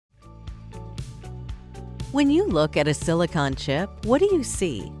When you look at a silicon chip, what do you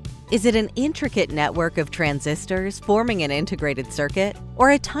see? Is it an intricate network of transistors forming an integrated circuit,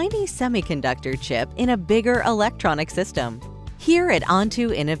 or a tiny semiconductor chip in a bigger electronic system? Here at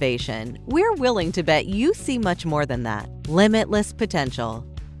Onto Innovation, we're willing to bet you see much more than that. Limitless potential.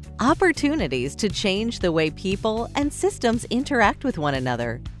 Opportunities to change the way people and systems interact with one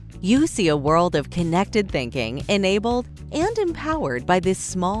another. You see a world of connected thinking enabled and empowered by this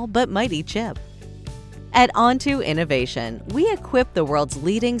small but mighty chip. At Onto Innovation, we equip the world's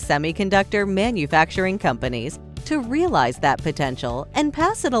leading semiconductor manufacturing companies to realize that potential and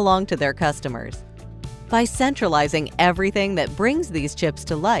pass it along to their customers. By centralizing everything that brings these chips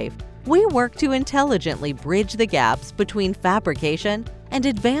to life, we work to intelligently bridge the gaps between fabrication and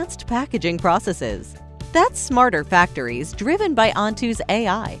advanced packaging processes. That's smarter factories driven by Onto's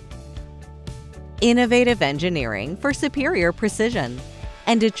AI. Innovative engineering for superior precision,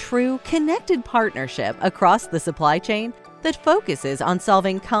 and a true connected partnership across the supply chain that focuses on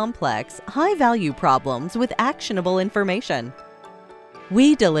solving complex, high-value problems with actionable information.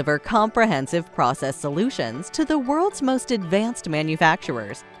 We deliver comprehensive process solutions to the world's most advanced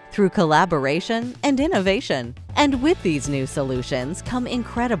manufacturers through collaboration and innovation. And with these new solutions come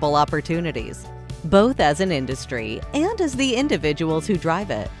incredible opportunities, both as an industry and as the individuals who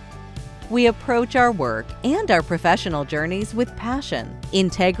drive it. We approach our work and our professional journeys with passion,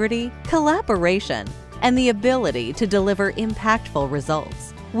 integrity, collaboration, and the ability to deliver impactful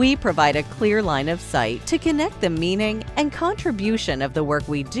results. We provide a clear line of sight to connect the meaning and contribution of the work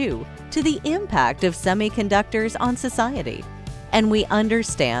we do to the impact of semiconductors on society. And we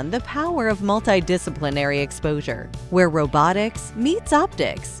understand the power of multidisciplinary exposure, where robotics meets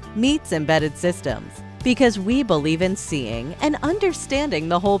optics, meets embedded systems, because we believe in seeing and understanding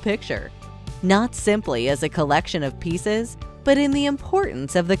the whole picture, not simply as a collection of pieces, but in the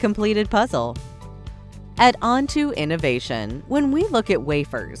importance of the completed puzzle. At Onto Innovation, when we look at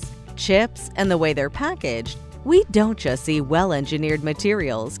wafers, chips, and the way they're packaged, we don't just see well-engineered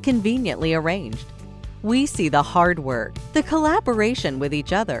materials conveniently arranged. We see the hard work, the collaboration with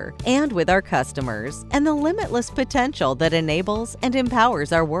each other and with our customers, and the limitless potential that enables and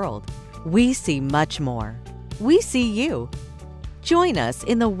empowers our world. We see much more. We see you. Join us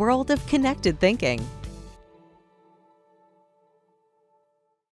in the world of connected thinking.